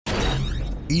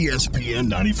ESPN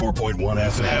 94.1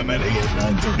 FM and AM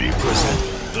 930 present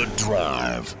The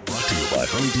Drive. Brought to you by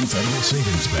Huntington Federal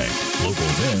Savings Bank. Local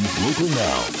then, local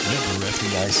now. Member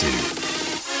FDIC.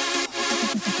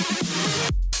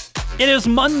 It is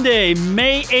Monday,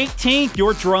 May 18th.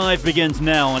 Your drive begins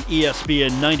now on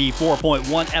ESPN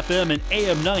 94.1 FM and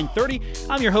AM 930.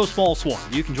 I'm your host, Paul Swann.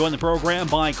 You can join the program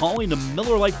by calling the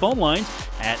Miller Lite phone lines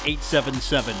at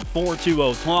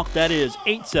 877-420-TALK. That is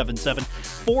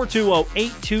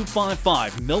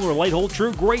 877-420-8255. Miller Lite, hold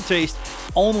true, great taste,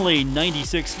 only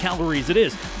 96 calories. It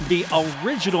is the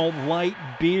original light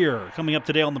beer. Coming up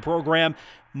today on the program,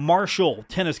 Marshall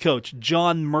tennis coach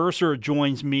John Mercer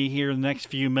joins me here in the next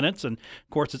few minutes. And, of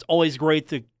course, it's always great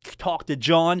to talk to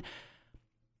John.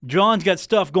 John's got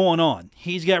stuff going on.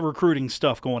 He's got recruiting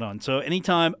stuff going on. So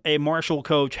anytime a Marshall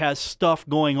coach has stuff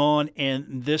going on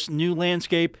in this new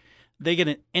landscape, they get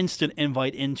an instant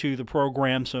invite into the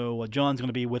program. So John's going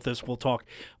to be with us. We'll talk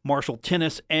Marshall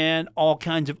tennis and all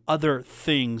kinds of other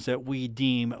things that we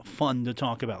deem fun to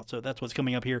talk about. So that's what's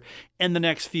coming up here in the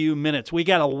next few minutes. We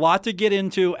got a lot to get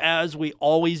into, as we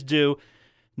always do.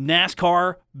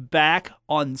 NASCAR back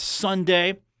on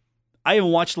Sunday. I even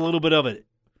watched a little bit of it.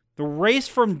 The race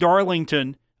from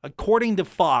Darlington, according to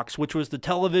Fox, which was the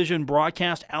television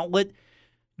broadcast outlet,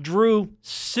 drew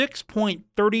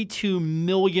 6.32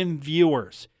 million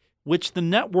viewers, which the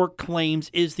network claims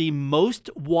is the most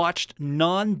watched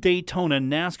non-Daytona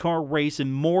NASCAR race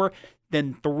in more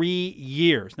than 3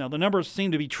 years. Now, the numbers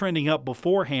seem to be trending up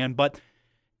beforehand, but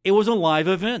it was a live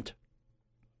event,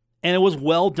 and it was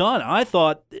well done. I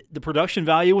thought the production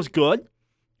value was good.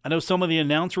 I know some of the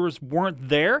announcers weren't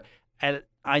there, and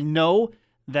I know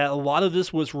that a lot of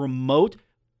this was remote,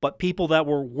 but people that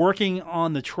were working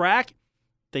on the track,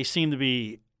 they seem to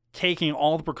be taking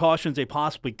all the precautions they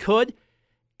possibly could.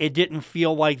 It didn't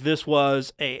feel like this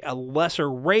was a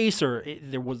lesser race or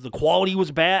the quality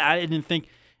was bad. I didn't think,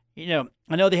 I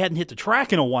know they hadn't hit the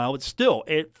track in a while, but still,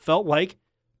 it felt like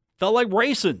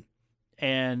racing.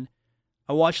 And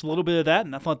I watched a little bit of that,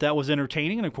 and I thought that was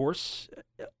entertaining. And, of course,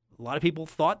 a lot of people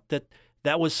thought that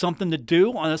was something to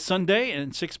do on a Sunday,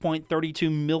 and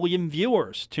 6.32 million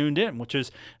viewers tuned in, which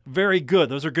is very good.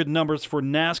 Those are good numbers for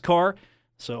NASCAR.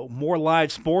 So more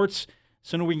live sports.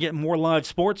 Sooner we can get more live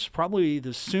sports, probably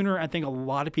the sooner I think a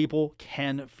lot of people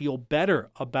can feel better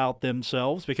about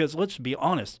themselves, because let's be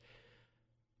honest,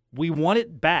 we want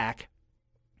it back.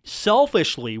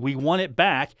 Selfishly, we want it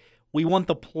back. We want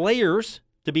the players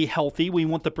to be healthy. We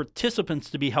want the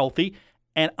participants to be healthy.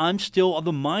 And I'm still of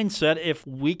the mindset, if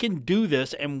we can do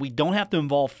this and we don't have to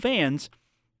involve fans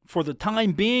for the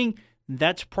time being,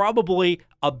 that's probably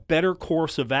a better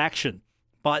course of action.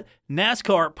 But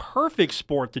NASCAR, perfect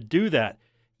sport to do that.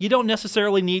 You don't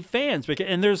necessarily need fans,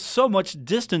 and there's so much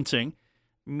distancing.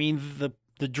 I mean,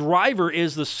 the driver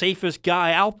is the safest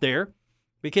guy out there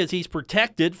because he's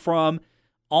protected from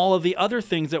all of the other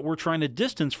things that we're trying to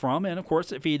distance from. And, of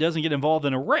course, if he doesn't get involved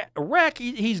in a wreck,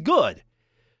 he's good.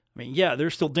 I mean, yeah,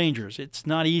 there's still dangers. It's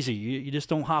not easy. You just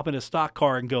don't hop in a stock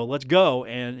car and go, let's go,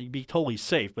 and you'd be totally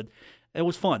safe. But it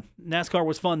was fun. NASCAR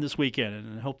was fun this weekend,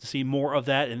 and I hope to see more of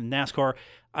that. And NASCAR,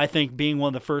 I think, being one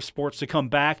of the first sports to come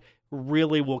back,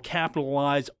 really will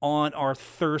capitalize on our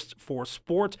thirst for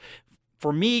sports.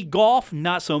 For me, golf,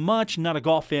 not so much. Not a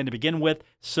golf fan to begin with,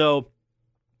 so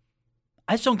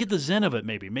I just don't get the zen of it,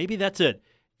 maybe. Maybe that's it.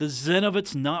 The zen of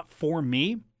it's not for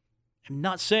me. I'm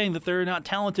not saying that there are not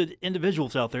talented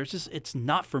individuals out there. It's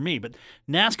not for me. But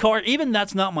NASCAR, even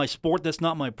that's not my sport. That's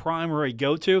not my primary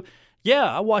go-to. Yeah,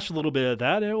 I watched a little bit of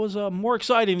that, and it was more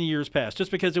exciting than years past just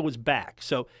because it was back.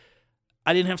 So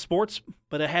I didn't have sports,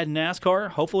 but I had NASCAR.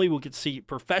 Hopefully we'll get to see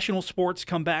professional sports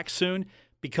come back soon,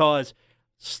 because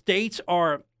states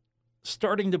are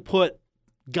starting to put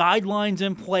guidelines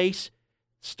in place,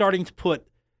 starting to put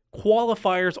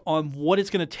qualifiers on what it's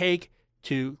going to take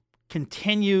to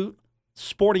continue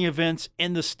sporting events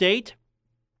in the state.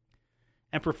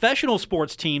 And professional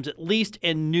sports teams, at least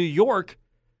in New York,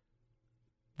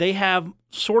 they have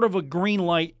sort of a green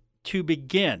light to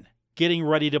begin getting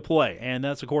ready to play. And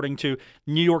that's according to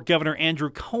New York Governor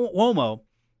Andrew Cuomo.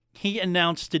 He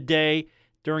announced today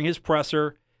during his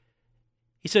presser,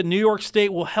 he said New York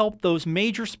State will help those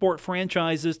major sport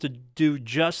franchises to do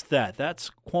just that.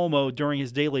 That's Cuomo during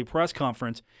his daily press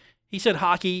conference. He said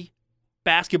hockey,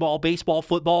 basketball, baseball,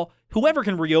 football, whoever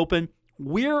can reopen,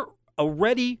 we're a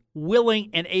ready, willing,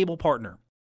 and able partner.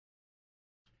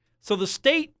 So the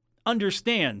state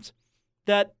understands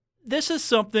that this is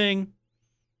something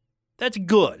that's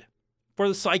good for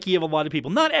the psyche of a lot of people.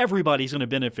 Not everybody's going to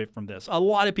benefit from this. A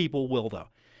lot of people will, though.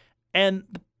 And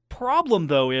the problem,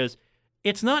 though, is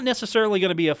it's not necessarily going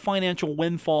to be a financial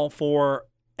windfall for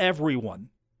everyone.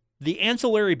 The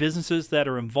ancillary businesses that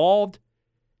are involved,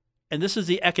 and this is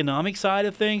the economic side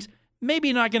of things,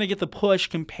 maybe not going to get the push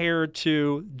compared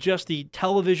to just the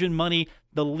television money,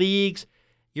 the leagues.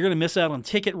 You're going to miss out on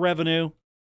ticket revenue.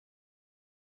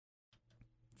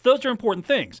 Those are important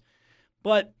things.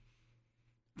 But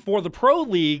for the pro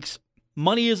leagues,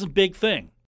 money is a big thing.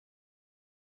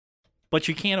 But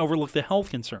you can't overlook the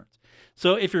health concerns.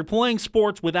 So if you're playing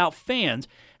sports without fans,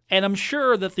 and I'm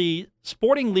sure that the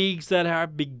sporting leagues that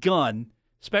have begun,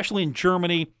 especially in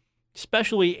Germany,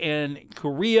 especially in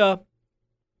Korea,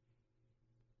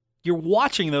 you're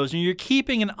watching those and you're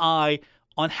keeping an eye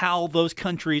on how those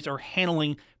countries are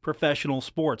handling professional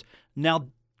sports. Now,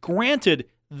 granted,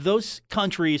 those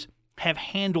countries have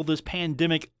handled this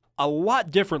pandemic a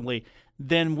lot differently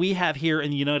than we have here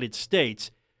in the United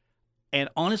States. And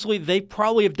honestly, they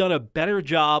probably have done a better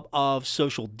job of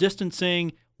social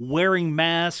distancing, wearing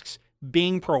masks,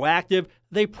 being proactive.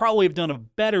 They probably have done a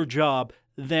better job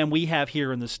than we have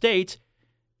here in the States.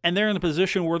 And they're in a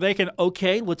position where they can,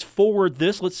 okay, let's forward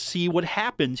this. Let's see what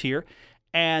happens here.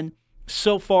 And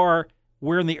so far,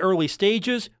 we're in the early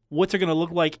stages. What's it going to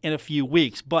look like in a few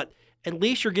weeks? But at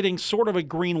least you're getting sort of a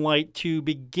green light to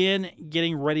begin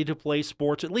getting ready to play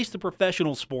sports. At least the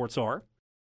professional sports are.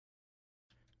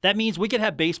 That means we could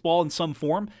have baseball in some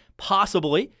form,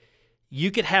 possibly. You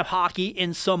could have hockey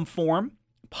in some form,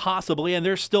 possibly. And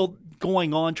they're still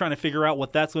going on trying to figure out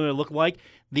what that's going to look like.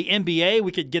 The NBA,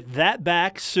 we could get that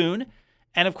back soon.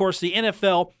 And, of course, the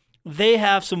NFL, they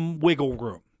have some wiggle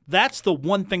room. That's the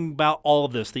one thing about all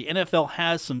of this. The NFL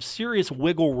has some serious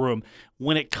wiggle room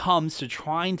when it comes to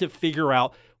trying to figure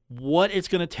out what it's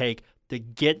going to take to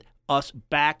get us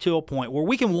back to a point where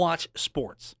we can watch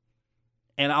sports.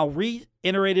 And I'll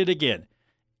reiterate it again.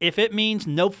 If it means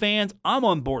no fans, I'm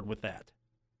on board with that.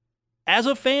 As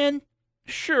a fan,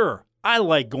 sure, I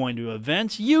like going to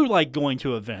events. You like going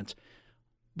to events.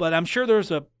 But I'm sure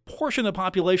there's a portion of the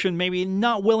population maybe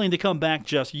not willing to come back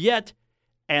just yet.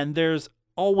 And there's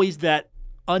always that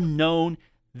unknown,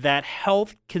 that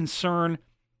health concern.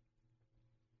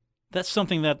 That's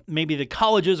something that maybe the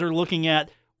colleges are looking at,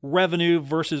 revenue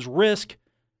versus risk,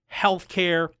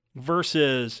 healthcare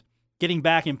versus getting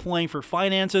back and playing for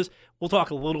finances. We'll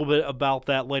talk a little bit about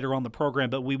that later on the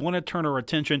program, but we want to turn our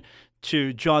attention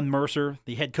to John Mercer,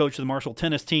 the head coach of the Marshall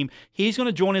tennis team. He's going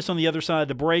to join us on the other side of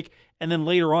the break, and then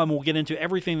later on we'll get into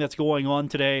everything that's going on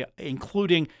today,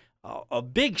 including a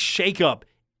big shakeup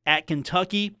at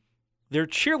Kentucky. Their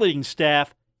cheerleading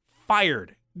staff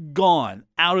fired, gone,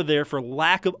 out of there for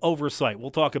lack of oversight. We'll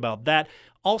talk about that.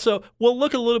 Also, we'll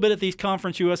look a little bit at these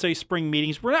Conference USA spring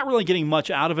meetings. We're not really getting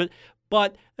much out of it,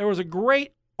 but there was a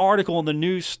great article in the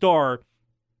News Star.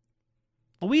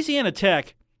 Louisiana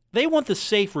Tech, they want the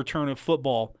safe return of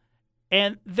football,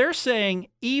 and they're saying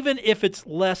even if it's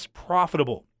less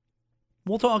profitable.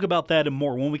 We'll talk about that and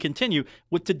more when we continue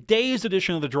with today's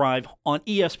edition of The Drive on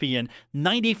ESPN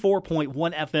 94.1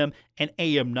 FM and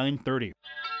AM 930.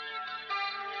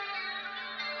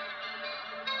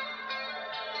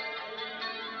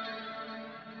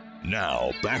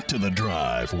 Now, back to The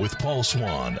Drive with Paul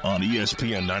Swann on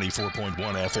ESPN 94.1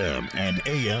 FM and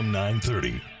AM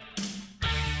 930.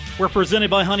 We're presented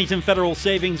by Huntington Federal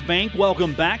Savings Bank.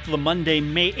 Welcome back to the Monday,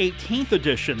 May 18th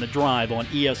edition, The Drive on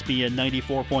ESPN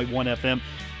 94.1 FM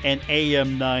and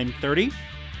AM 930.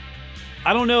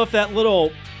 I don't know if that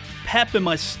little pep in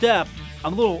my step,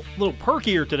 I'm a little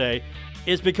perkier today,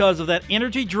 is because of that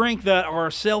energy drink that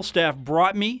our sales staff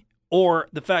brought me, or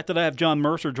the fact that I have John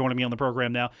Mercer joining me on the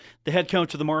program now, the head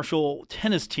coach of the Marshall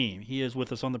tennis team. He is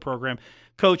with us on the program.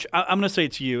 Coach, I'm going to say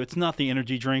it's you. It's not the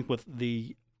energy drink with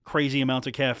the crazy amounts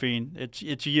of caffeine.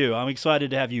 It's you. I'm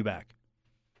excited to have you back.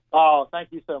 Oh, thank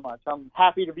you so much. I'm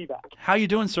happy to be back. How you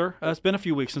doing, sir? It's been a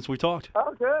few weeks since we talked.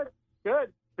 Oh, good.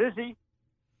 Busy.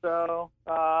 So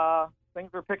things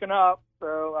are picking up.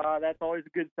 So that's always a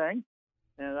good thing.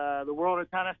 And the world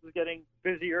of tennis is getting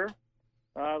busier.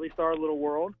 At least our little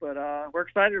world, but we're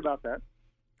excited about that.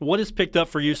 What has picked up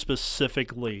for you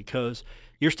specifically? Because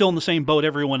you're still in the same boat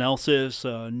everyone else is.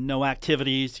 No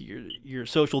activities. You're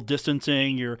social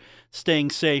distancing. You're staying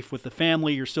safe with the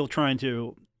family. You're still trying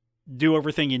to do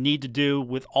everything you need to do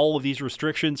with all of these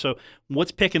restrictions. So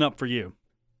what's picking up for you?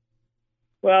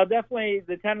 Well, definitely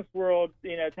the tennis world,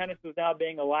 tennis is now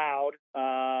being allowed,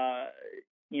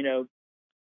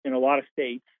 in a lot of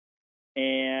states.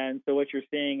 And so what you're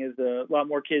seeing is a lot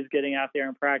more kids getting out there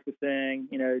and practicing,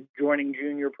 joining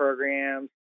junior programs,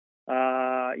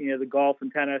 the golf and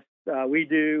tennis. We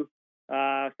do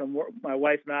some work. My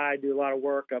wife and I do a lot of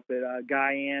work up at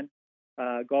Guyan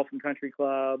Golf and Country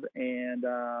Club and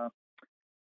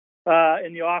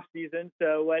in the off season.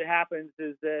 So what happens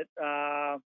is that,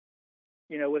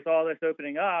 with all this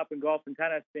opening up and golf and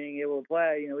tennis being able to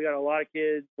play, we got a lot of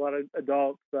kids, a lot of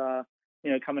adults,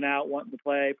 coming out, wanting to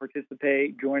play,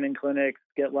 participate, join in clinics,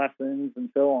 get lessons, and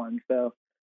so on. So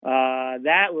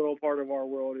that little part of our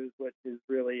world is what is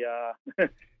really has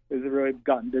really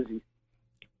gotten busy.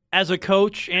 As a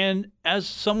coach and as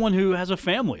someone who has a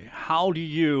family, how do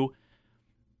you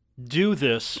do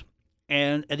this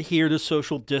and adhere to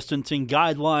social distancing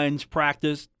guidelines,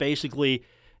 practice basically,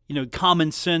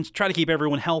 common sense, try to keep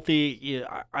everyone healthy?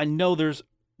 I know there's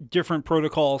different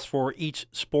protocols for each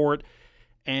sport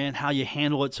and how you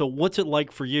handle it. So what's it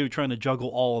like for you trying to juggle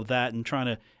all of that and trying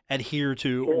to adhere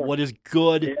to what is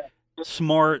good,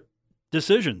 smart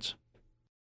decisions?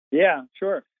 Yeah,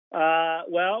 sure.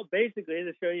 Well, basically,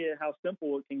 to show you how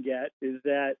simple it can get is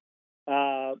that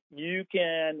we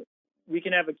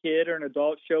can have a kid or an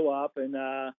adult show up, and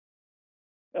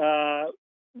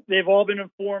they've all been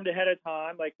informed ahead of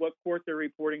time, like what court they're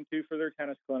reporting to for their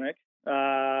tennis clinic.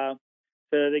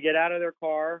 So they get out of their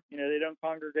car. They don't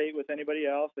congregate with anybody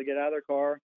else. They get out of their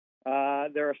car.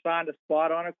 They're assigned a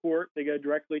spot on a court. They go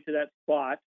directly to that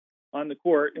spot on the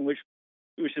court, which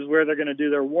is where they're going to do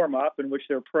their warm up, in which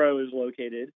their pro is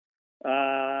located.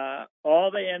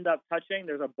 All they end up touching,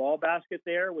 there's a ball basket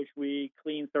there, which we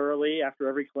clean thoroughly after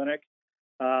every clinic.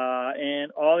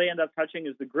 And all they end up touching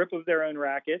is the grip of their own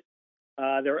racket,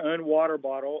 their own water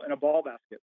bottle, and a ball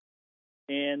basket.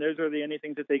 And those are the only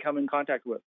things that they come in contact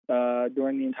with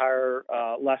during the entire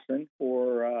lesson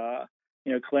or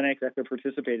clinic that they're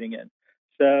participating in.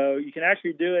 So you can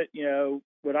actually do it,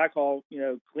 what I call,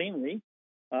 cleanly,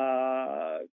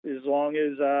 as long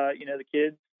as the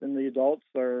kids and the adults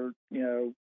are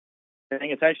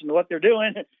paying attention to what they're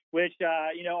doing. Which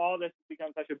all this has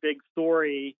become such a big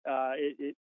story.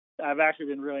 I've actually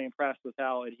been really impressed with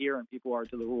how adherent people are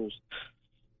to the rules.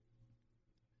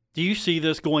 Do you see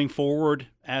this going forward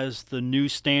as the new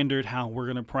standard, how we're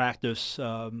going to practice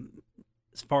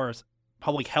as far as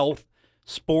public health,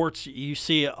 sports? You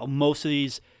see most of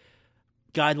these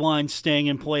guidelines staying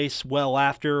in place well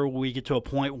after we get to a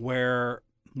point where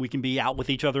we can be out with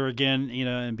each other again,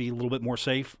 and be a little bit more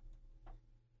safe?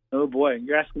 Oh, boy.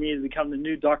 You're asking me to become the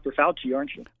new Dr. Fauci,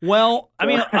 aren't you? Well, I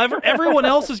mean, everyone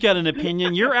else has got an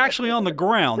opinion. You're actually on the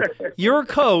ground. You're a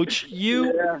coach.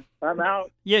 Yeah, I'm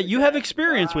out. Yeah, you have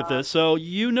experience with this, so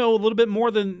you know a little bit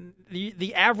more than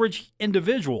the average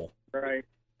individual. Right.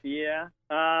 Yeah.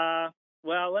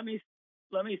 Well, let me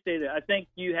say that. I think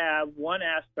you have one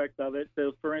aspect of it.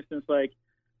 So, for instance, like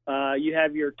you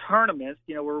have your tournaments,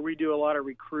 where we do a lot of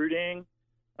recruiting,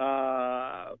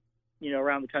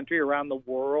 around the country, around the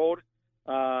world.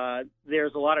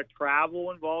 There's a lot of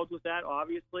travel involved with that,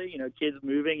 obviously. Kids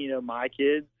moving, my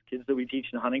kids that we teach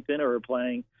in Huntington are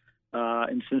playing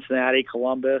in Cincinnati,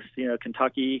 Columbus,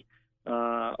 Kentucky,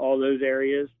 all those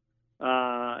areas.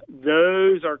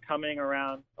 Those are coming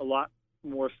around a lot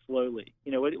more slowly.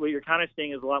 What you're kind of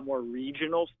seeing is a lot more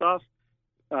regional stuff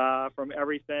from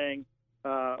everything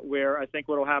where I think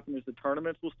what will happen is the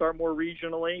tournaments will start more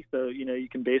regionally. So, you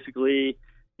can basically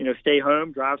stay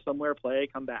home, drive somewhere, play,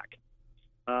 come back.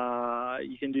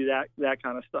 You can do that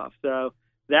kind of stuff. So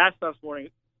that stuff's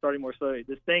starting more slowly.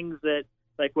 The things that,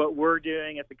 like what we're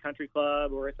doing at the country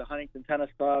club or at the Huntington Tennis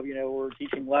Club, we're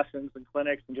teaching lessons and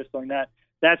clinics and just doing that.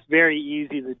 That's very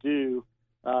easy to do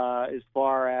as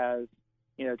far as,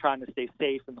 trying to stay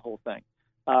safe in the whole thing.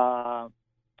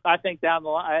 I think down the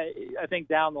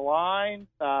line,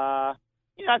 I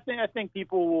think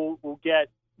people will get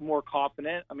more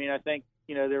confident. I mean, I think,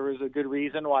 there was a good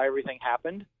reason why everything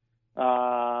happened.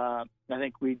 I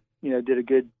think we, did a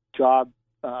good job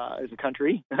as a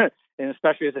country, and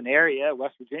especially as an area,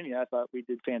 West Virginia. I thought we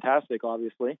did fantastic,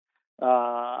 obviously.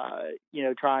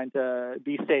 Trying to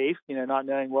be safe, not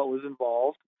knowing what was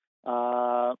involved.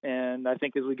 And I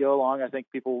think as we go along, I think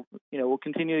people, will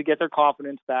continue to get their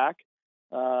confidence back.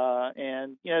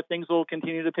 And things will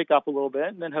continue to pick up a little bit.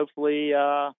 And then hopefully,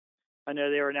 I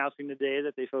know they were announcing today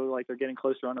that they feel like they're getting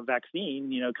closer on a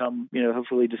vaccine, come,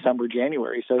 hopefully December,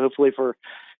 January. So hopefully for,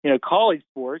 college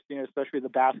sports, especially the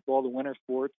basketball, the winter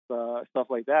sports, stuff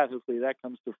like that, hopefully that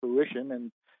comes to fruition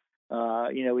and,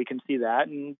 we can see that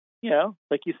and,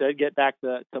 like you said, get back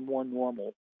to more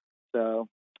normal. So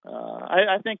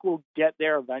I think we'll get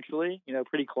there eventually,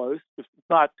 pretty close. If it's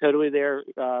not totally there,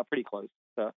 pretty close.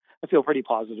 So I feel pretty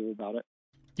positive about it.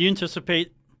 Do you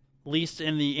anticipate, at least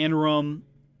in the interim,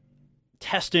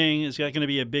 testing is going to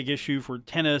be a big issue for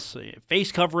tennis?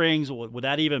 Face coverings, would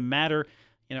that even matter?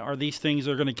 Are these things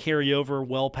that are going to carry over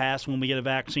well past when we get a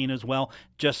vaccine as well,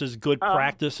 just as good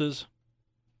practices?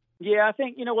 Yeah, I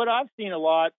think, what I've seen a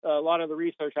lot of the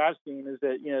research I've seen is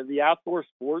that, the outdoor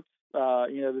sports,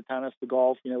 the tennis, the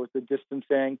golf, with the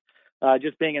distancing,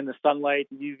 just being in the sunlight,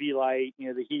 the UV light,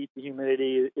 the heat, the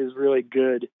humidity is really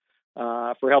good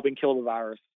for helping kill the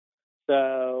virus.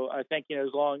 So I think,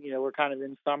 as long, we're kind of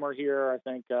in summer here, I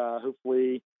think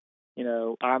hopefully,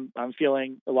 I'm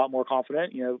feeling a lot more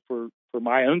confident, for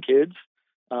my own kids.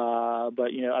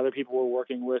 But, other people we're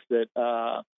working with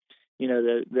that,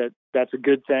 that's a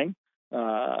good thing,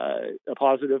 a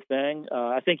positive thing.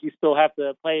 I think you still have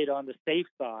to play it on the safe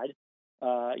side.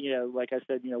 Like I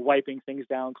said, wiping things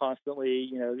down constantly,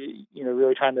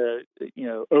 really trying to,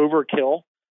 overkill,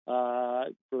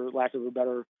 for lack of a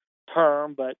better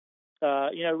term, but,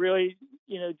 really,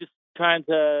 just trying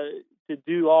to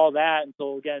do all that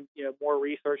until, again, more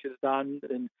research is done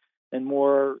and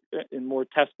more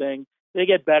testing. They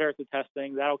get better at the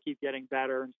testing. That'll keep getting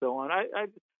better and so on. I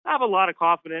have a lot of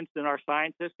confidence in our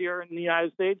scientists here in the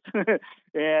United States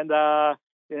and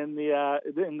in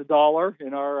the dollar,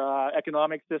 in our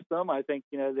economic system. I think,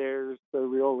 there's a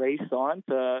real race on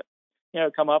to,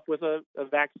 come up with a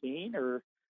vaccine or,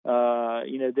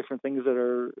 different things that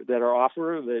are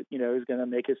offered that, is going to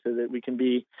make it so that we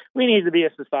need to be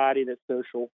a society that's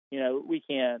social. We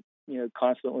can't,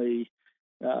 constantly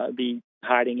be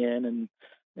hiding in and,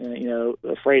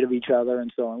 afraid of each other and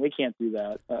so on. We can't do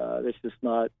that. It's just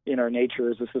not in our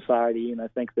nature as a society. And I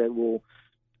think that we'll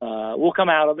come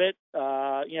out of it.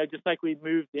 Just like we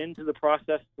moved into the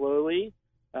process slowly.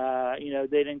 They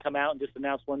didn't come out and just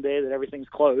announce one day that everything's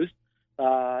closed.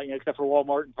 Except for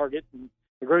Walmart and Target and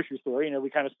the grocery store. We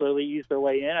kind of slowly eased our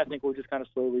way in. I think we'll just kind of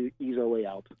slowly ease our way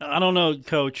out. I don't know,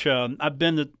 Coach. I've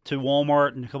been to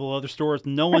Walmart and a couple of other stores.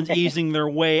 No one's easing their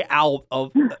way out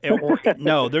of.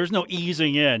 No, there's no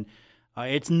easing in.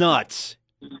 It's nuts.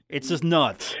 It's just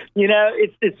nuts.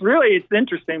 It's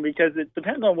interesting because it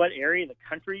depends on what area of the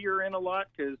country you're in a lot.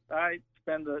 Because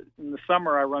in the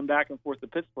summer I run back and forth to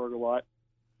Pittsburgh a lot,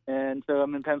 and so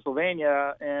I'm in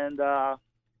Pennsylvania and.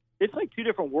 It's like two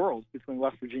different worlds between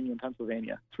West Virginia and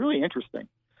Pennsylvania. It's really interesting.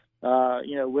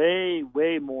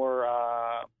 Way more,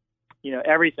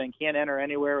 everything. Can't enter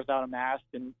anywhere without a mask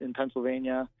in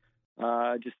Pennsylvania.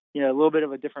 Just, a little bit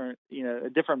of a different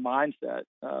mindset,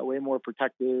 way more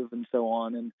protective and so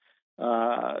on. And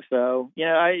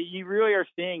you really are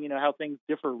seeing, how things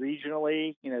differ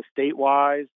regionally,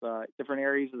 state-wise, different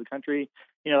areas of the country.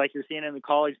 Like you're seeing in the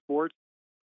college sports,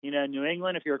 New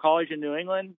England, if you're a college in New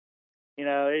England,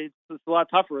 it's a lot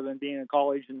tougher than being a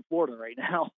college in Florida right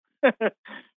now.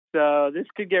 So this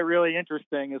could get really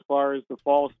interesting as far as the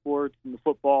fall sports and the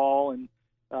football. And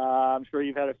I'm sure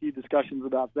you've had a few discussions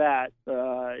about that.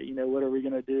 What are we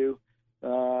going to do?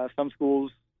 Some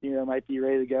schools, might be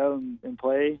ready to go and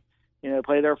play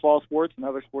their fall sports, and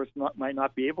other sports might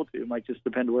not be able to. It might just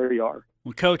depend where you are.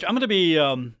 Well, Coach, I'm going to be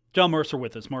John Mercer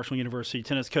with us, Marshall University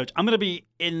tennis coach. I'm going to be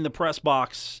in the press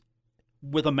box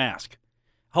with a mask.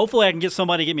 Hopefully I can get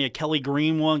somebody to get me a Kelly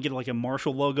Green one, get like a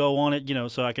Marshall logo on it,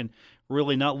 so I can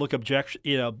really not look I want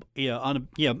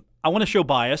to show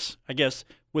bias, I guess,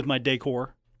 with my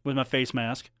decor, with my face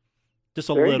mask. Just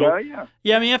a little. There you go, yeah.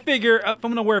 Yeah, I mean, I figure if I'm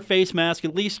going to wear a face mask,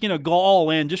 at least, go all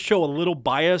in, just show a little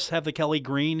bias, have the Kelly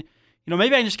Green.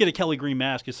 Maybe I can just get a Kelly Green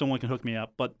mask if someone can hook me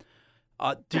up. But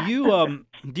do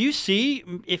you see,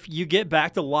 if you get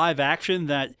back to live action,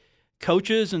 that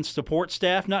coaches and support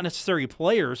staff, not necessarily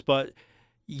players, but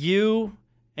you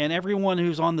and everyone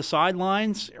who's on the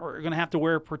sidelines are going to have to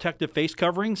wear protective face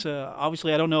coverings?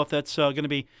 Obviously, I don't know if that's going to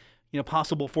be,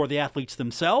 possible for the athletes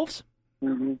themselves.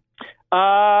 Mm-hmm.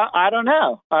 I don't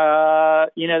know.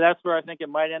 That's where I think it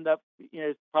might end up.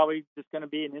 It's probably just going to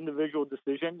be an individual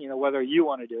decision, whether you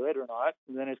want to do it or not.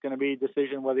 And then it's going to be a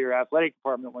decision whether your athletic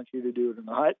department wants you to do it or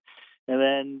not. And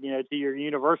then, to your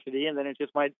university. And then it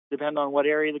just might depend on what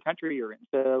area of the country you're in.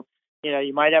 So,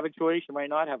 you might have a choice, you might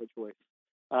not have a choice.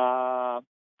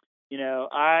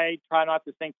 I try not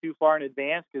to think too far in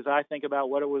advance because I think about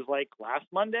what it was like last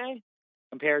Monday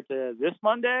compared to this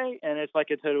Monday, and it's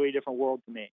like a totally different world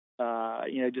to me.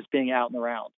 Just being out and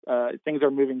around. Things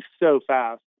are moving so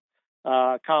fast.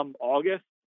 Come August,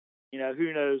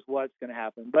 who knows what's going to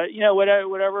happen. But,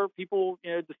 whatever people,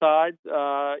 decide,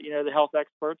 the health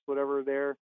experts, whatever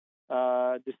their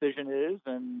decision is.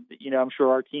 And, I'm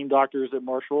sure our team doctors at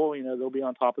Marshall, they'll be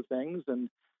on top of things and,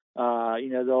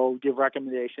 they'll give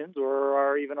recommendations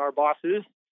or even our bosses,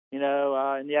 in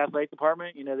the athletic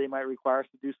department, they might require us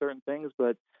to do certain things.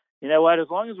 But you know what, as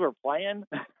long as we're playing,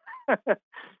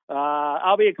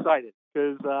 I'll be excited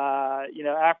because,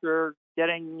 after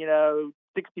getting,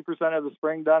 60% of the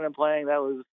spring done and playing, that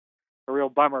was a real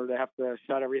bummer to have to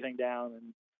shut everything down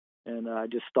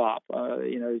just stop.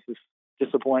 It's just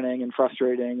disappointing and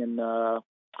frustrating, and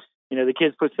the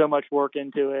kids put so much work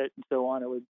into it and so on. It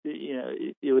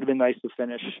would have been nice to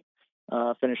finish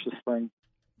the spring.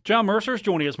 John Mercer is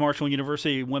joining us, Marshall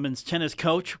University women's tennis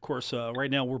coach. Of course, right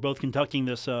now we're both conducting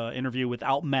this interview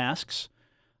without masks.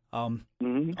 Well,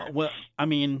 I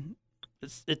mean,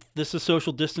 this is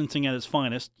social distancing at its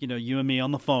finest. You and me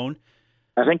on the phone.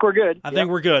 I think we're good. I think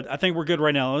we're good. I think we're good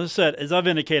right now. As I said, as I've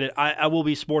indicated, I will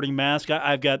be sporting masks.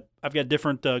 I've got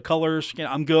different colors.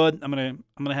 I'm good. I'm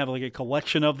gonna have like a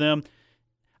collection of them.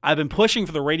 I've been pushing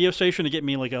for the radio station to get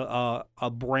me like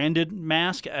a branded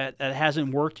mask. It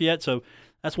hasn't worked yet, so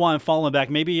that's why I'm falling back.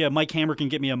 Maybe Mike Hammer can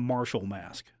get me a Marshall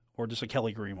mask or just a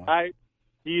Kelly Green one.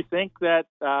 Do you think that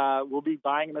we'll be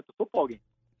buying them at the football game?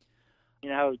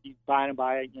 You buy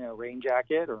a rain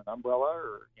jacket or an umbrella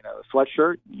or a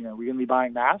sweatshirt. We're going to be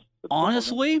buying masks.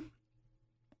 Honestly,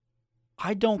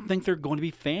 I don't think there are going to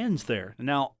be fans there.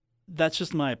 Now, that's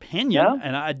just my opinion,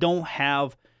 and I don't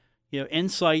have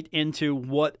insight into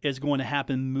what is going to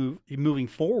happen moving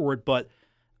forward. But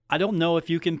I don't know if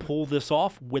you can pull this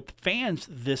off with fans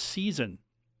this season.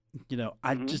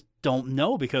 I just don't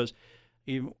know, because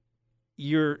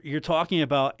you're talking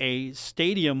about a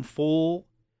stadium full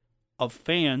of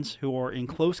fans who are in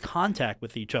close contact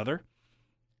with each other,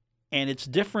 and it's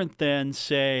different than,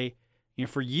 say,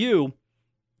 for you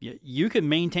can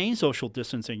maintain social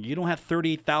distancing. You don't have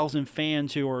 30,000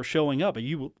 fans who are showing up, but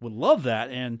you would love that,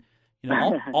 and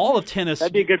all of tennis.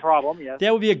 That'd be a good problem. Yes,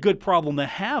 that would be a good problem to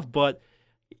have, but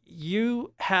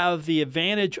you have the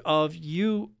advantage of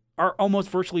you are almost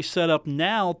virtually set up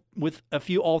now with a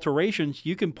few alterations.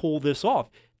 You can pull this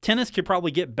off. Tennis could probably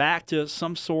get back to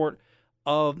some sort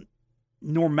of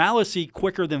normalcy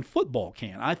quicker than football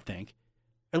can, I think.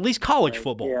 At least college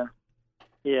football.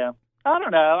 Yeah. I don't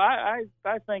know. I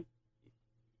think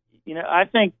I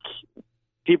think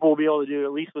people will be able to do it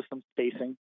at least with some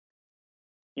spacing.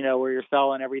 Where you're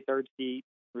selling every third seat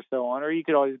or so on, or you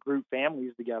could always group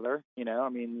families together. They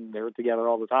were together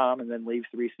all the time, and then leave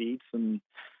 3 seats and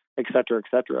et cetera, et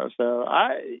cetera. So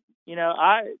I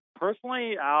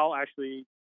personally, I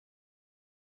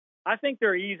think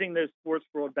they're easing the sports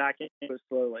world back into it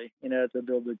slowly, to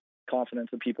build the confidence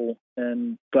of people.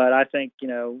 But I think,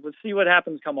 let's see what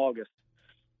happens come August.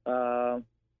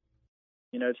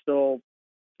 It's still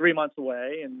 3 months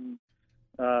away, and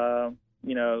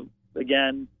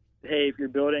again, hey, if you're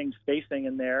building spacing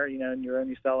in there, and you're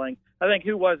only selling, I think,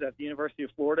 who was that? The University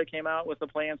of Florida came out with a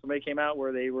plan. Somebody came out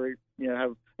where they were,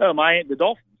 the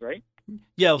Dolphins, right?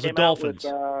 Yeah, it was the Dolphins.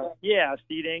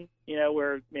 Seating,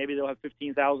 where maybe they'll have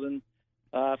 15,000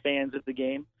 fans at the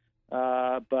game.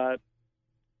 But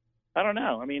I don't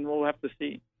know. I mean, we'll have to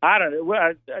see. I don't know.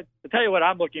 I tell you what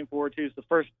I'm looking forward to is the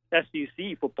first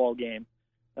SEC football game.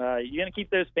 You going to keep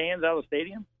those fans out of the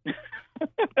stadium?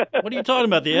 What are you talking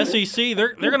about? The SEC,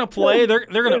 they're going to play. They're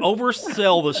going to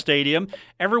oversell the stadium.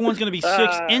 Everyone's going to be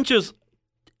 6 inches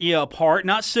apart,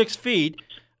 not 6 feet.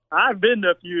 I've been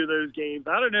to a few of those games.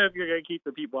 I don't know if you're going to keep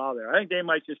the people out there. I think they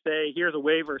might just say, here's a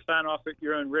waiver, sign off at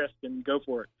your own risk, and go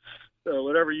for it. So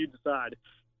whatever you decide.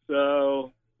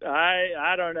 So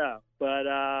I don't know. But,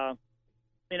 I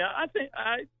think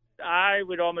I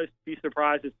would almost be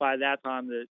surprised if by that time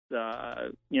that,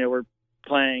 we're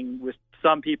playing with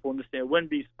some people in the stands. I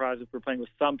wouldn't be surprised if we're playing with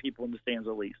some people in the stands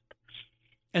at least.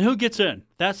 And who gets in?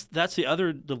 That's the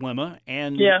other dilemma.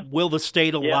 And will the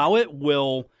state allow it?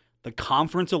 Will the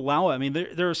conference allow it? I mean,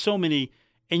 there are so many,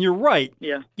 and you're right.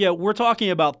 Yeah, we're talking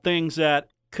about things that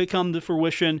could come to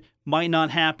fruition, might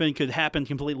not happen, could happen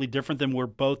completely different than we're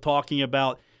both talking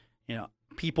about.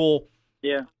 People.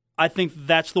 Yeah. I think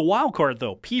that's the wild card,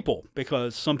 though, people,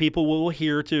 because some people will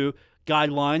adhere to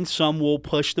guidelines, some will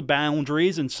push the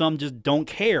boundaries, and some just don't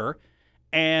care.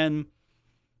 And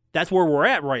that's where we're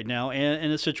at right now,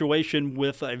 in a situation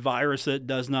with a virus that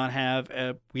does not have,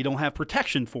 we don't have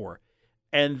protection for.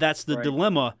 And that's the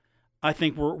dilemma I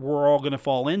think we're all going to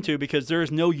fall into, because there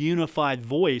is no unified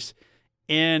voice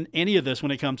in any of this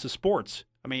when it comes to sports.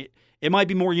 I mean, it might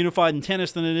be more unified in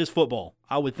tennis than it is football.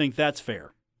 I would think that's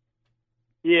fair.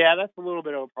 Yeah, that's a little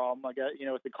bit of a problem. I guess,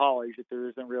 with the college, that there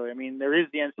isn't really. I mean, there is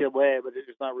the NCAA, but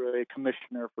there's not really a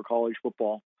commissioner for college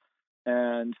football,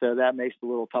 and so that makes it a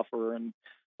little tougher. And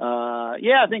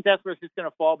I think that's where it's just going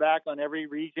to fall back on every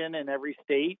region and every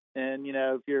state. And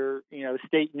if you're a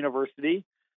state university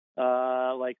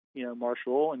like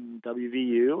Marshall and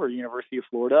WVU or University of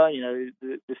Florida,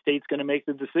 the state's going to make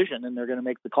the decision, and they're going to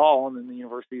make the call, and then the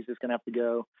university is just going to have to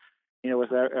go,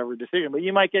 with every decision. But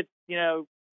you might get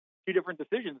 2 different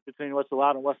decisions between what's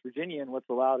allowed in West Virginia and what's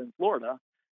allowed in Florida,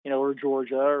 or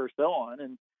Georgia or so on.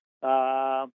 And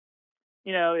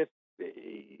if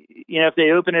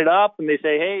they open it up and they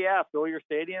say, hey, yeah, fill your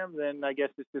stadium, then I guess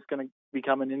it's just going to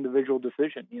become an individual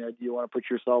decision. Do you want to put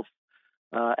yourself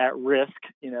at risk?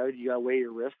 Do you got to weigh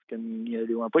your risk, and do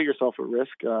you want to put yourself at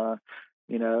risk?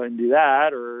 And do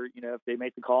that, or if they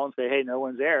make the call and say, hey, no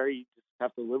one's there, you just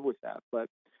have to live with that. But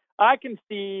I can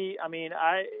see. I mean,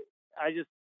 I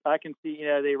can see.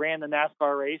 They ran the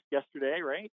NASCAR race yesterday,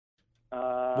 right?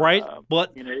 Right,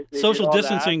 but social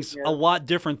distancing's that, a lot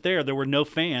different there. There were no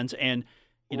fans, and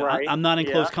right. I'm not in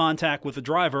close contact with the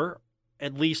driver.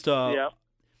 At least, football.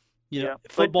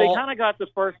 But they kind of got the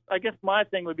first. I guess my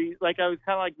thing would be like I was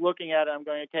kind of like looking at it. I'm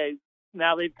going, okay,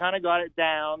 now they've kind of got it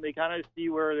down. They kind of see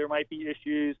where there might be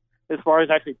issues as far as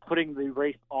actually putting the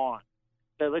race on.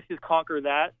 So let's just conquer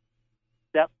that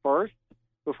step first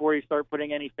before you start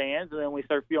putting any fans, and then we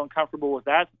start feeling comfortable with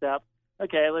that step.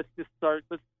 Okay, let's just start.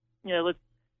 You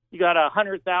got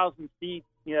 100,000 seat,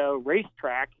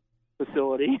 racetrack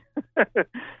facility.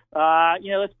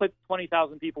 Let's put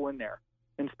 20,000 people in there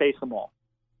and space them all.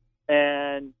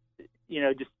 And,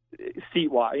 just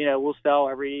seat wise, we'll sell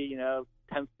every,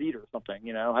 10th seat or something,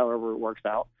 however it works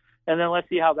out. And then let's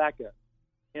see how that goes.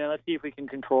 Let's see if we can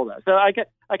control that. So I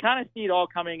kind of see it all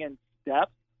coming in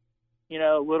steps,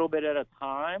 a little bit at a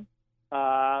time.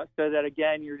 So that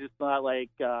again, you're just not like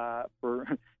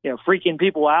freaking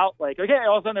people out. Like, okay,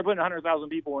 all of a sudden they're putting 100,000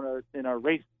 people in a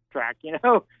racetrack,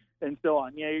 and so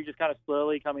on. You're just kind of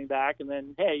slowly coming back, and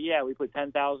then hey, yeah, we put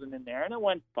 10,000 in there, and it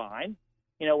went fine.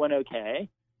 It went okay.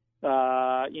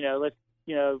 Let's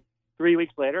 3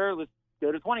 weeks later, let's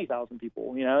go to 20,000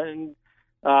 people. And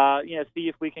see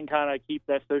if we can kind of keep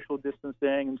that social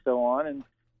distancing and so on, and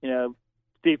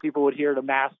see if people would adhere to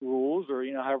mask rules or,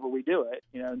 however we do it,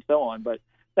 and so on. But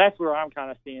that's where I'm kind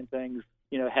of seeing things,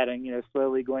 heading,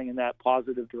 slowly going in that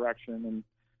positive direction.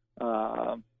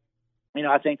 And,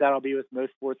 I think that'll be with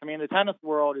most sports. I mean, the tennis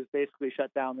world is basically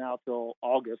shut down now till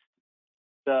August.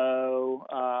 So,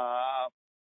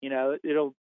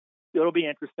 it'll be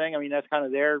interesting. I mean, that's kind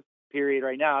of their period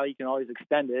right now. You can always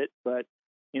extend it. But,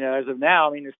 as of now,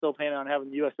 I mean, they're still planning on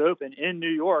having the U.S. Open in New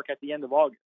York at the end of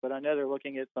August. But I know they're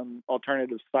looking at some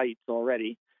alternative sites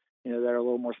already, that are a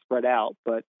little more spread out.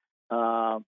 But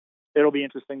it'll be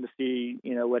interesting to see,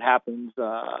 what happens,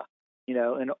 in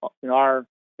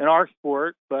our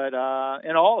sport. But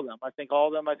in all of them, I think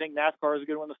NASCAR is a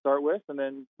good one to start with. And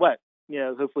then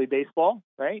hopefully baseball,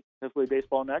 right? Hopefully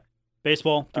baseball next.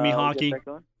 Baseball. Give me hockey.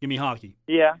 Give me hockey.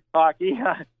 Yeah, hockey.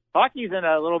 Hockey's in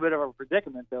a little bit of a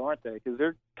predicament, though, aren't they? Because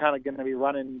they're kind of going to be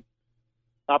running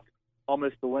up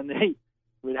almost to when they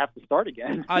would have to start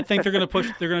again. I think they're going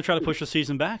to try to push the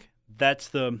season back. That's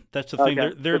the thing.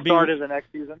 Okay. They're the start of the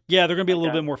next season. Yeah, they're going to be a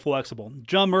little bit more flexible.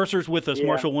 John Mercer's with us,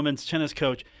 Marshall women's tennis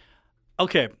coach.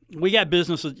 Okay, we got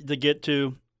business to get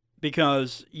to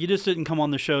because you just didn't come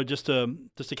on the show just to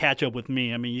catch up with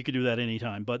me. I mean, you could do that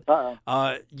anytime. But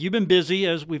you've been busy,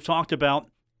 as we've talked about.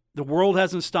 The world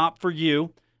hasn't stopped for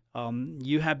you.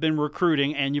 You have been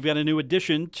recruiting, and you've got a new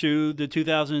addition to the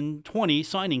 2020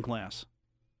 signing class.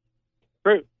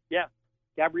 True. Yeah.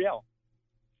 Gabrielle.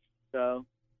 So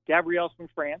Gabrielle's from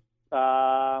France.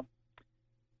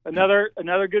 Another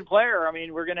good player. I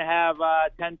mean, we're going to have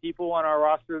 10 people on our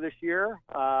roster this year.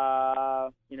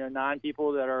 9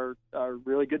 people that are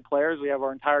really good players. We have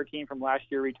our entire team from last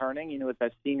year returning. With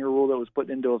that senior rule that was put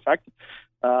into effect,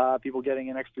 people getting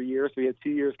an extra year. So we had 2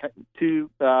 years. Two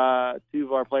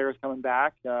of our players coming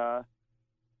back.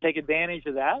 Take advantage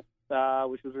of that,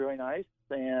 which was really nice.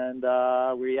 And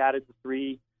we added the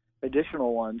 3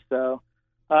 additional ones. So.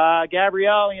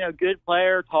 Gabrielle, good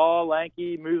player, tall,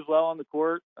 lanky, moves well on the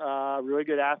court, really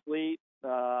good athlete,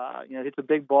 hits a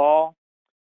big ball.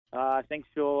 I think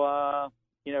she'll,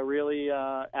 really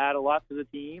add a lot to the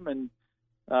team. And,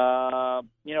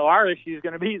 our issue is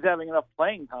going to be having enough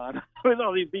playing time with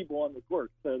all these people on the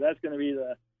court. So that's going to be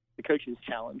the coach's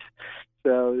challenge.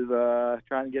 So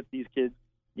trying to get these kids,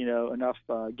 enough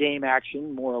game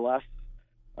action, more or less,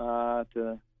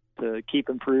 to keep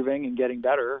improving and getting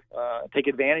better, take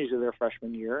advantage of their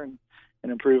freshman year and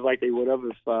improve like they would have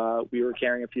if we were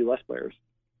carrying a few less players.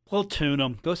 Platoon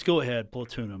them. Let's go ahead.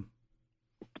 Platoon them.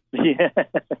 Yeah.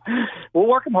 We'll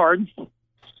work them hard.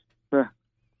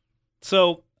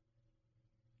 So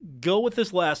go with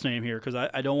this last name here because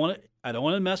I don't want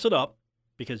to mess it up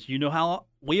because you know how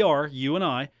we are, you and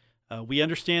I. We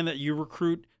understand that you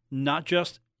recruit not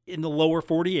just in the lower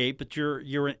 48, but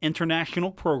you're an international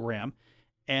program.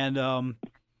 And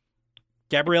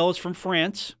Gabrielle is from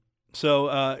France.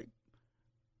 So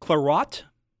Claret?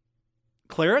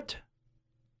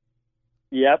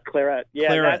 Yep, Claret. Yeah,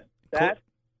 Claret.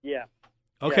 yeah.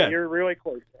 Okay. Yeah, you're really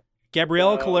close.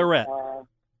 Gabrielle Claret.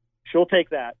 She'll take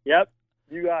that. Yep,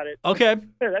 you got it. Okay.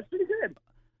 That's pretty good.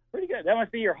 Pretty good. That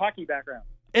must be your hockey background.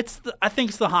 I think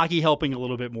it's the hockey helping a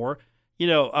little bit more.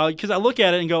 Because I look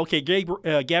at it and go, okay,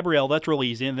 Gabrielle, that's real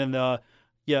easy. And then,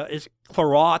 it's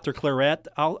Claret or Claret.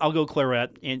 I'll go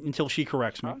Claret until she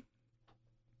corrects me.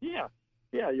 Yeah,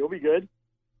 you'll be good.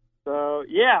 So,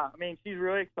 yeah, I mean, she's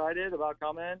really excited about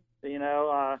coming.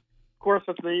 Of course,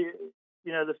 with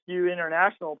the few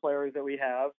international players that we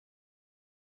have,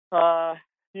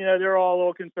 they're all a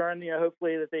little concerned,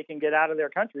 hopefully that they can get out of their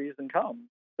countries and come.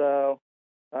 So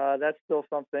that's still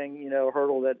something, a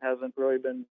hurdle that hasn't really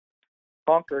been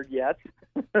conquered yet.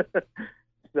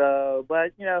 So,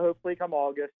 but, hopefully come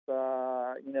August,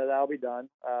 that'll be done.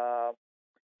 The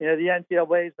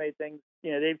NCAA's made things,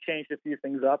 they've changed a few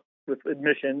things up with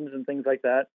admissions and things like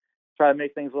that, try to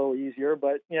make things a little easier.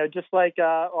 But, just like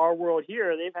our world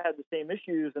here, they've had the same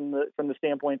issues from the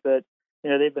standpoint that,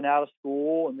 they've been out of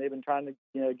school and they've been trying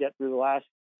to, get through the last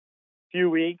few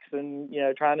weeks and,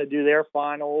 trying to do their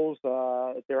finals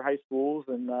at their high schools.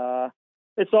 And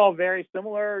it's all very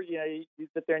similar. You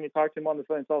sit there and you talk to them on the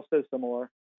phone, it's all so similar.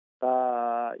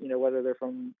 Whether they're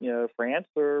from, France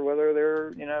or whether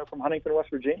they're, from Huntington, West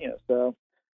Virginia. So,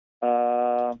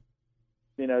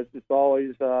 it's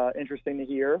always interesting to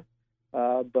hear.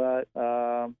 But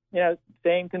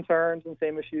same concerns and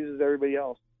same issues as everybody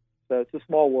else. So it's a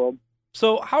small world.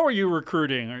 So how are you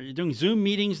recruiting? Are you doing Zoom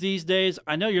meetings these days?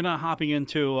 I know you're not hopping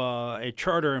into a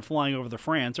charter and flying over to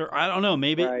France, or I don't know,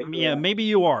 maybe, right, maybe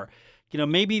you are.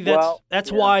 Maybe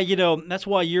that's why, that's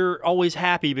why you're always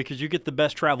happy, because you get the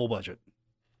best travel budget.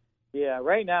 Yeah,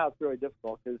 right now it's really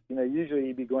difficult because, usually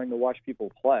you'd be going to watch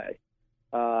people play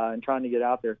and trying to get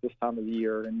out there at this time of the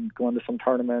year and going to some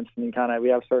tournaments. And we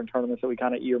have certain tournaments that we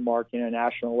kind of earmark,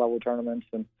 national level tournaments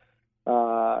and,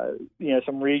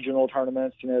 some regional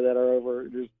tournaments, that are over.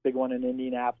 There's a big one in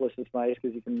Indianapolis. It's nice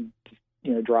because you can,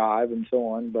 drive and so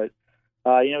on. But,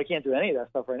 we can't do any of that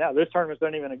stuff right now. Those tournaments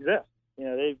don't even exist.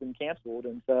 They've been canceled.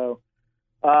 And so,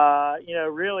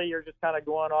 really you're just kind of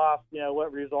going off,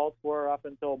 what results were up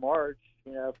until March,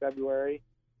 February,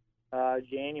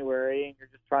 January, and you're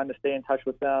just trying to stay in touch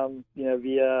with them,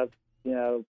 via,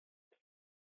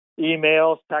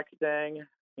 emails, texting,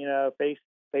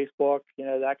 Facebook,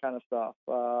 that kind of stuff,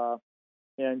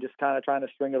 and just kind of trying to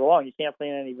string it along. You can't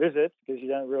plan any visits because you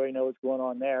don't really know what's going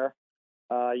on there.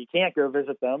 You can't go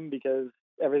visit them because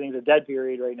everything's a dead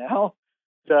period right now.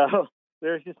 So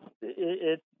there's just,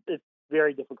 it's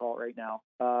very difficult right now.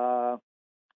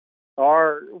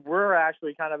 We're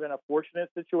actually kind of in a fortunate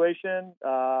situation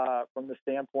from the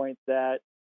standpoint that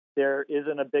there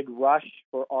isn't a big rush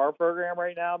for our program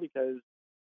right now, because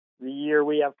the year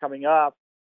we have coming up,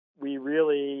 we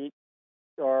really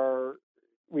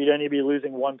we'd only be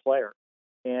losing one player.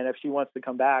 And if she wants to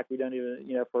come back, we don't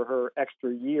even, for her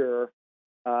extra year,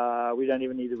 we don't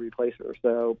even need to replace her.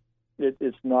 So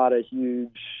it's not a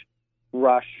huge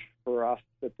rush for us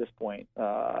at this point.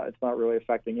 It's not really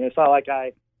affecting it. It's not like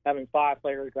having 5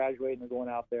 players graduating and going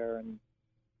out there and,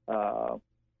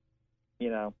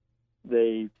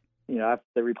 have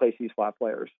to replace these 5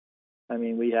 players. I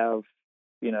mean, we have,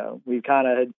 we've kind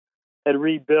of had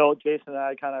rebuilt, Jason and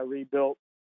I kind of rebuilt,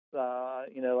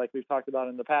 like we've talked about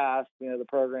in the past, the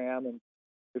program, and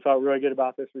we felt really good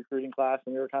about this recruiting class,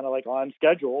 and we were kind of like on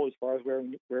schedule as far as where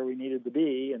we needed to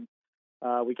be. And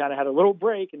we kind of had a little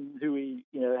break in who we,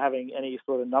 having any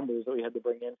sort of numbers that we had to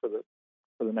bring in for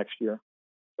the next year.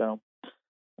 So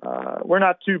we're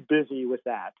not too busy with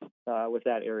that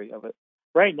area of it.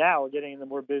 Right now, we're getting into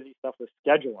more busy stuff with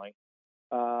scheduling.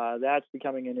 That's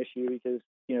becoming an issue because,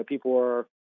 people are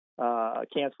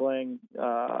canceling,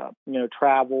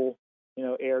 travel,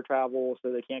 air travel,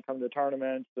 so they can't come to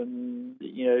tournaments. And,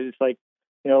 it's like,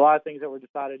 a lot of things that were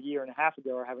decided a year and a half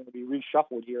ago are having to be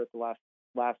reshuffled here at the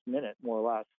last minute, more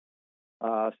or less.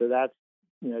 So that's,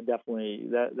 definitely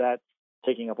that's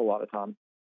taking up a lot of time.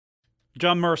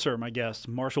 John Mercer, my guest,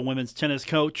 Marshall women's tennis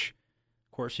coach.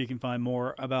 Of course, you can find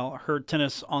more about Herd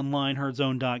Tennis online,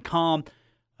 herdzone.com.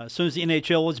 As soon as the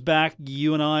NHL is back,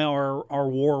 you and I, our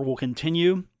war will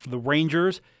continue. The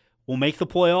Rangers will make the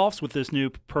playoffs with this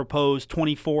new proposed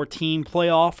 24-team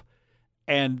playoff,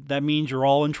 and that means you're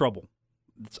all in trouble.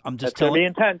 I'm just telling you.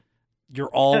 That's going to be intense. You're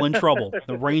all in trouble.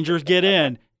 The Rangers get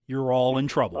in, you're all in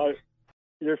trouble.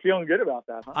 You're feeling good about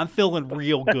that, huh? I'm feeling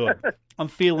real good. I'm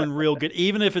feeling real good.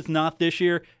 Even if it's not this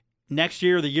year, next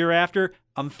year, the year after,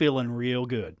 I'm feeling real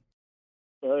good.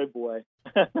 Oh, boy.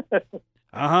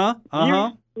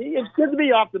 It's good to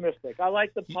be optimistic. I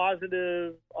like the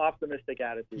positive, optimistic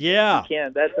attitude. Yeah. You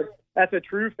can. That's a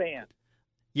true fan.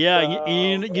 Yeah, So,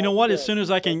 you know what? As good. soon as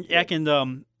I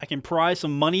can pry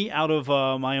some money out of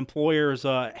my employer's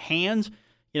hands,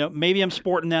 maybe I'm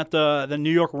sporting the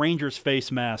New York Rangers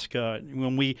face mask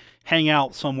when we hang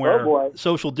out somewhere, Oh, boy.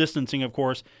 social distancing, of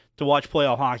course, to watch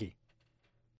playoff hockey.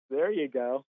 There you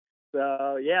go.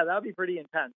 So, yeah, that would be pretty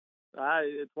intense.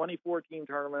 24-team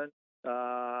tournament.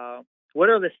 What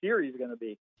are the series going to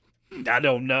be? I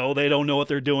don't know. They don't know what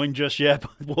they're doing just yet,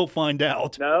 but we'll find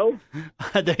out. No?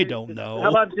 They don't know. How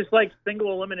about just like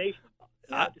single elimination?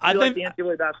 I like think the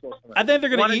NCAA basketball tournament. I think they're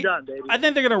One going and done, baby. I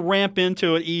think they're going to ramp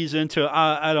into it, ease into it.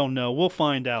 I don't know. We'll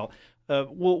find out.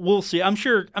 We'll see. I'm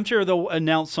sure they'll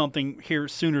announce something here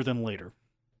sooner than later.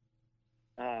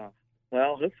 Well,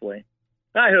 hopefully.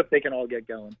 I hope they can all get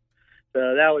going.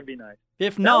 So that would be nice.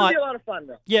 If That not, would be a lot of fun,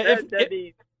 though. yeah. That'd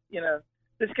be,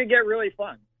 this could get really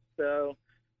fun. So,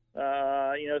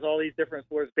 it's all these different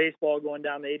sports. Baseball going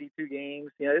down to 82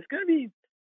 games.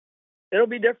 It'll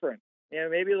be different.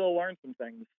 Maybe they'll learn some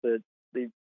things that they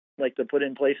like to put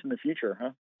in place in the future,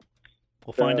 huh?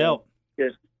 We'll find out.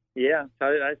 Yeah,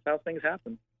 that's how things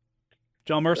happen.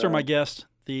 John Mercer, my guest,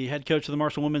 the head coach of the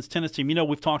Marshall women's tennis team.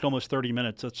 We've talked almost 30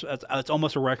 minutes. That's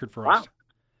almost a record for us. Wow.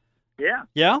 Yeah.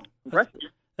 Yeah? Impressive.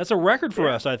 That's a record for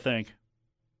us, I think.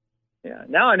 Yeah.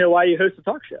 Now I know why you host a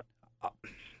talk show.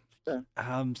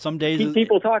 Some days Keep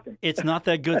people talking. It's not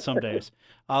that good some days.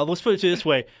 Let's put it this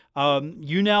way: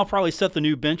 you now probably set the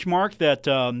new benchmark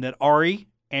that Ari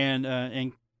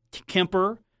and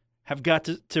Kemper have got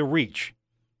to reach.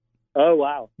 Oh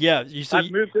wow! Yeah, I've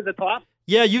moved to the top.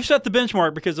 Yeah, you've set the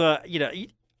benchmark because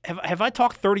have I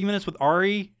talked 30 minutes with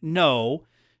Ari? No.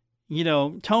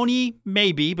 Tony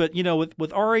maybe, but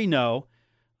with Ari, no.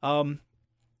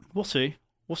 We'll see.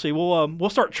 We'll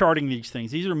start charting these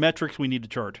things. These are metrics we need to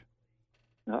chart.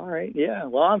 All right. Yeah.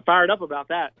 Well, I'm fired up about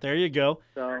that. There you go.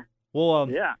 So,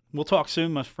 we'll talk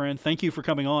soon, my friend. Thank you for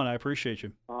coming on. I appreciate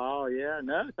you. Oh, yeah.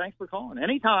 No, thanks for calling.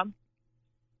 Anytime.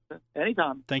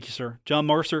 Thank you, sir. John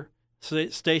Mercer,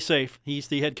 stay safe. He's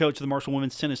the head coach of the Marshall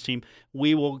women's tennis team.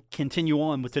 We will continue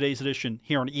on with today's edition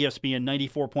here on ESPN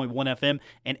 94.1 FM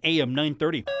and AM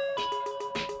 930.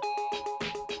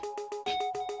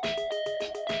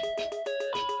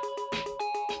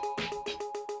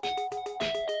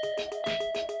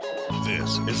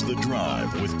 This is The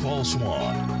Drive with Paul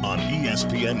Swann on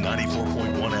ESPN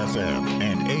 94.1 FM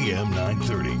and AM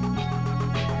 930.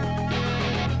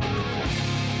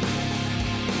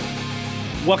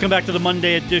 Welcome back to the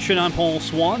Monday edition. I'm Paul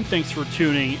Swann. Thanks for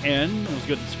tuning in. It was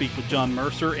good to speak with John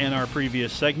Mercer in our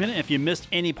previous segment. If you missed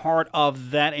any part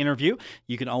of that interview,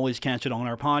 you can always catch it on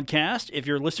our podcast. If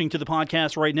you're listening to the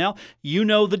podcast right now, you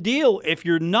know the deal. If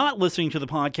you're not listening to the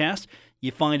podcast,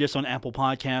 you find us on Apple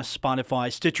Podcasts,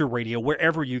 Spotify, Stitcher Radio,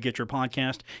 wherever you get your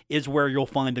podcast is where you'll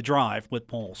find The Drive with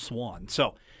Paul Swann.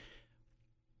 So,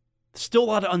 still a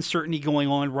lot of uncertainty going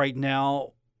on right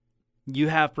now. You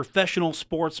have professional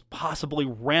sports possibly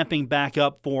ramping back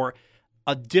up for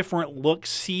a different look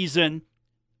season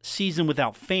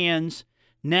without fans.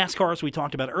 NASCAR, as we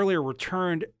talked about earlier,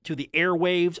 returned to the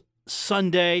airwaves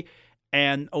Sunday,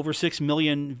 and over 6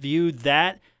 million viewed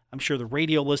that. I'm sure the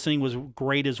radio listening was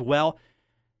great as well.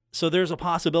 So there's a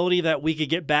possibility that we could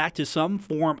get back to some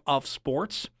form of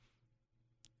sports,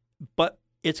 but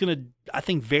it's going to, I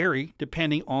think, vary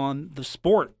depending on the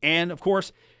sport. And, of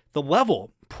course, the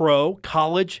level, pro,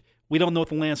 college, we don't know what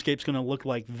the landscape's going to look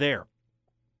like there.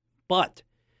 But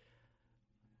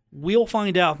we'll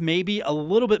find out maybe a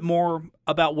little bit more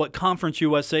about what Conference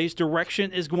USA's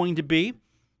direction is going to be.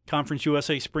 Conference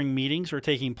USA spring meetings are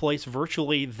taking place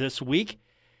virtually this week.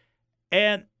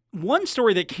 And one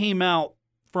story that came out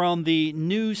from the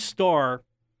News Star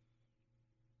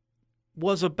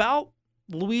was about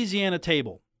Louisiana Tech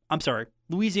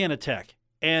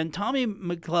and Tommy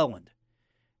McClelland.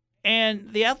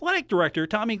 And the athletic director,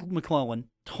 Tommy McClelland,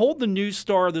 told the News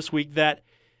Star this week that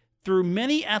through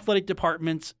many athletic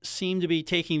departments seem to be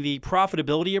taking the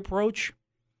profitability approach.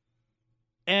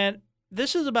 And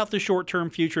this is about the short-term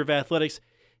future of athletics.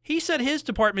 He said his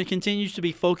department continues to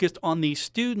be focused on the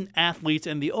student athletes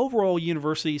and the overall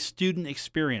university student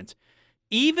experience.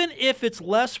 Even if it's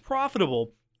less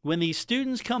profitable, when these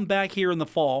students come back here in the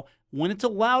fall, when it's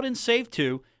allowed and safe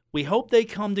to, we hope they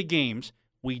come to games.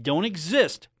 We don't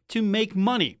exist to make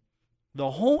money.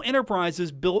 The whole enterprise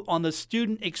is built on the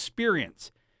student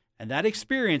experience, and that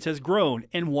experience has grown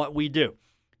in what we do.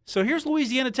 So here's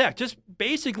Louisiana Tech just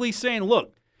basically saying,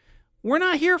 look, we're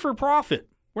not here for profit.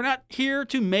 We're not here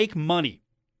to make money.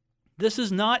 This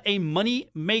is not a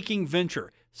money-making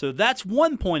venture. So that's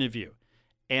one point of view.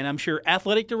 And I'm sure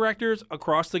athletic directors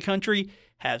across the country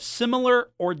have similar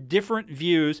or different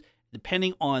views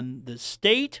depending on the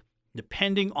state,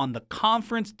 depending on the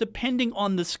conference, depending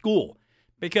on the school.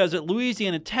 Because at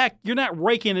Louisiana Tech, you're not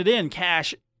raking it in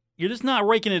cash. You're just not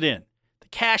raking it in. The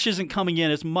cash isn't coming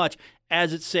in as much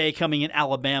as it's, say, coming in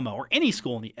Alabama or any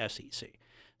school in the SEC.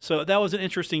 So that was an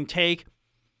interesting take.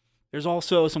 There's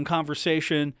also some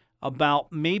conversation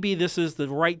about maybe this is the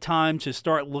right time to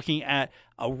start looking at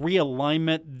a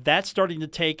realignment. That's starting to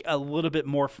take a little bit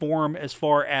more form as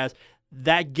far as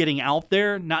that getting out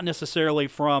there, not necessarily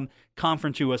from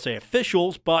Conference USA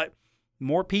officials, but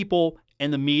more people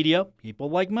in the media, people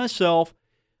like myself.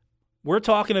 We're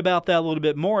talking about that a little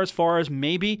bit more as far as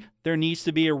maybe there needs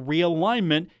to be a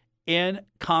realignment in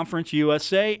Conference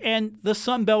USA and the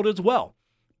Sun Belt as well.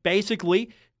 Basically,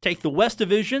 take the West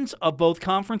divisions of both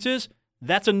conferences,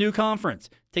 that's a new conference.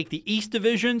 Take the East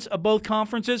divisions of both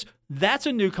conferences, that's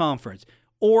a new conference.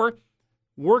 Or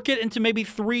work it into maybe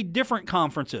 3 different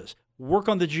conferences. Work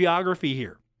on the geography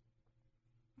here.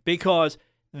 Because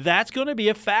that's going to be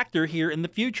a factor here in the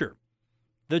future.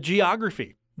 The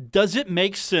geography. Does it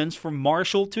make sense for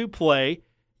Marshall to play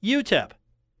UTEP?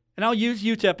 And I'll use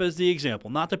UTEP as the example,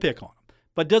 not to pick on them.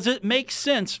 But does it make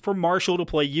sense for Marshall to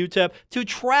play UTEP, to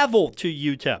travel to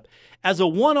UTEP? As a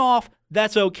one-off,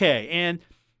 that's okay. And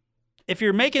if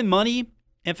you're making money,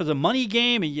 if it's a money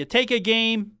game and you take a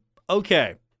game,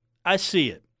 okay, I see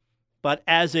it. But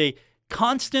as a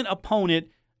constant opponent,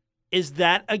 is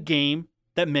that a game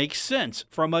that makes sense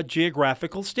from a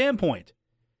geographical standpoint?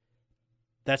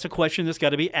 That's a question that's got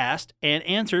to be asked and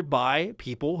answered by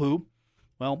people who,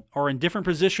 well, are in different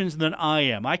positions than I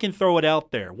am. I can throw it out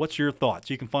there. What's your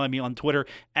thoughts? You can find me on Twitter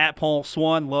at Paul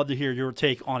Swann. Love to hear your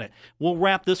take on it. We'll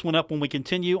wrap this one up when we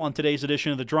continue on today's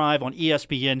edition of The Drive on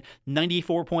ESPN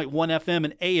 94.1 FM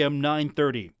and AM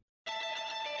 930.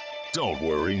 Don't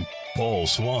worry. Paul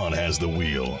Swann has the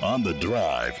wheel on The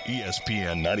Drive,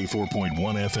 ESPN 94.1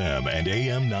 FM and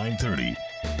AM 930.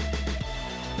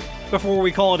 Before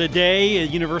we call it a day,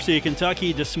 University of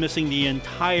Kentucky dismissing the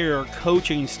entire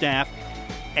coaching staff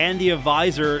and the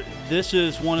advisor. This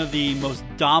is one of the most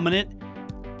dominant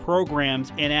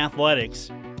programs in athletics.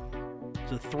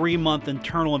 It's a 3-month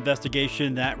internal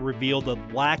investigation that revealed a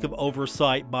lack of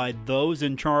oversight by those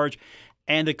in charge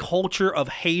and a culture of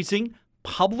hazing,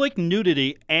 public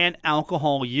nudity, and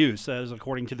alcohol use, as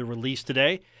according to the release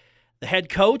today. The head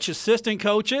coach, assistant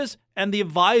coaches, and the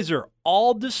advisor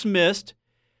all dismissed.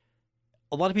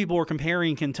 A lot of people are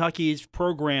comparing Kentucky's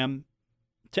program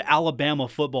to Alabama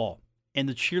football in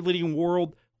the cheerleading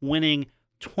world, winning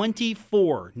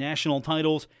 24 national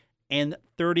titles in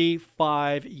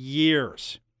 35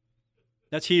 years.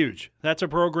 That's huge. That's a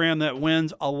program that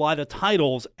wins a lot of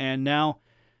titles, and now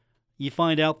you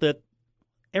find out that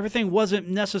everything wasn't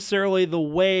necessarily the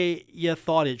way you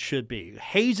thought it should be.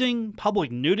 Hazing,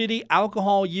 public nudity,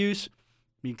 alcohol use.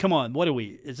 I mean, come on, what are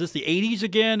we? Is this the 80s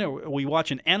again? Or are we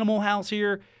watching Animal House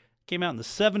here? Came out in the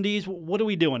 70s. What are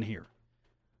we doing here?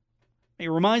 It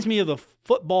reminds me of the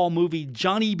football movie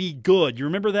Johnny Be Good. You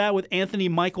remember that with Anthony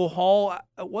Michael Hall?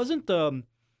 Wasn't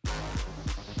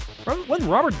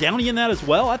Robert Downey in that as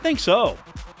well? I think so.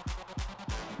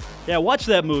 Yeah, watch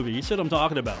that movie. You see what I'm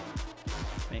talking about.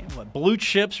 Man, what, Blue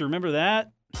Chips, remember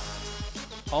that?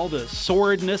 All the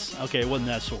sordidness. Okay, it wasn't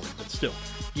that sordid, but still.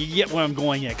 You get where I'm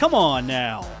going at. Come on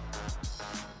now.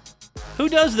 Who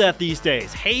does that these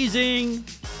days? Hazing,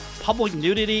 public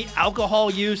nudity, alcohol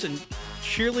use, and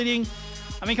cheerleading.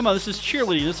 I mean, come on, this is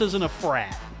cheerleading. This isn't a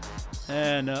frat.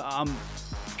 And I'm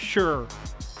sure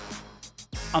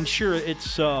it's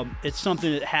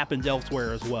something that happens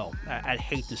elsewhere as well. I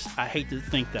hate to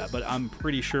think that, but I'm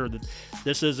pretty sure that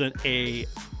this isn't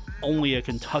only a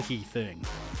Kentucky thing.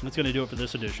 That's going to do it for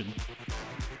this edition.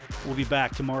 We'll be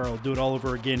back tomorrow. Do it all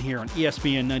over again here on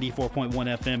ESPN 94.1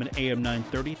 FM and AM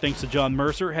 930. Thanks to John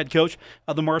Mercer, head coach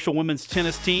of the Marshall women's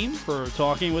tennis team, for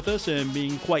talking with us and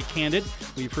being quite candid.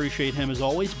 We appreciate him as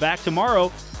always. Back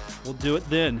tomorrow. We'll do it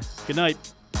then. Good night.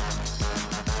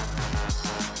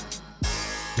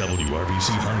 WRBC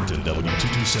Huntington,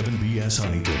 W227BS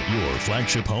Huntington, your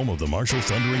flagship home of the Marshall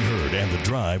Thundering Herd and The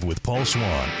Drive with Paul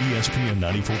Swann, ESPN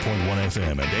 94.1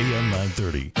 FM and AM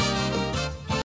 930.